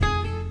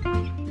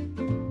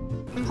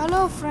Hello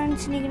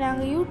friends, இன்றைக்கி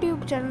நாங்கள்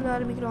YouTube channel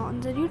ஆரம்பிக்கிறோம்.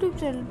 அந்த யூடியூப்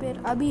சேனல் பேர்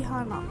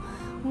அபிஹானா.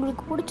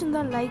 உங்களுக்கு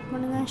பிடிச்சிருந்தால் லைக்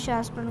பண்ணுங்கள்,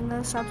 ஷேர்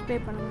பண்ணுங்கள்,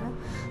 சப்ஸ்கிரைப் பண்ணுங்கள்.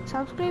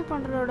 சப்ஸ்கிரைப்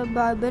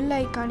பண்ணுறதோட பெல்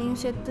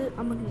ஐக்கானையும் சேர்த்து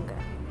அமுக்குங்க.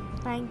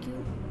 தேங்க்யூ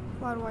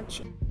ஃபார்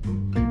வாட்சிங்.